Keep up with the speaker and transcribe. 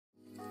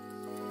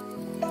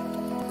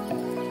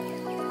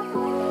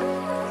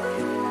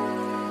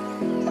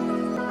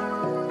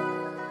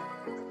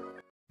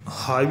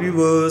Hi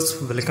viewers,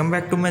 welcome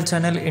back to my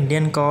channel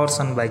Indian Cars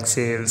and Bike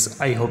Sales.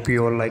 I hope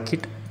you all like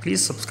it.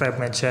 Please subscribe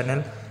my channel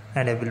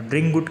and I will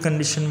bring good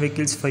condition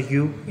vehicles for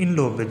you in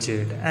low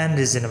budget and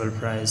reasonable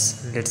price.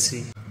 Let's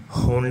see.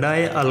 Hyundai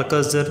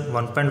Alcazar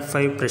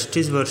 1.5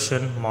 Prestige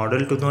version model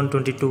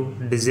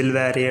 2022 diesel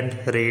variant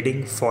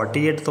rating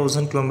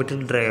 48,000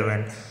 km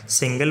driven,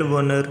 single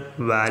owner,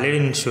 valid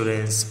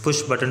insurance,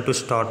 push button to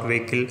start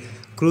vehicle,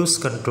 cruise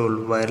control,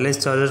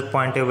 wireless charger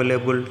point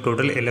available,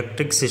 total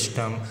electric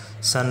system,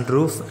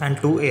 sunroof and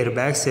 2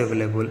 airbags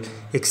available,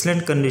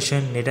 excellent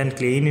condition, neat and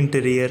clean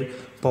interior,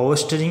 power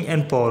steering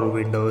and power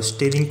windows,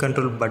 steering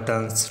control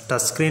buttons,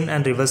 touchscreen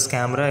and reverse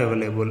camera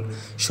available,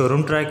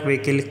 showroom track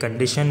vehicle,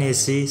 condition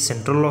AC,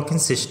 central locking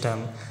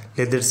system,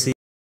 leather seat.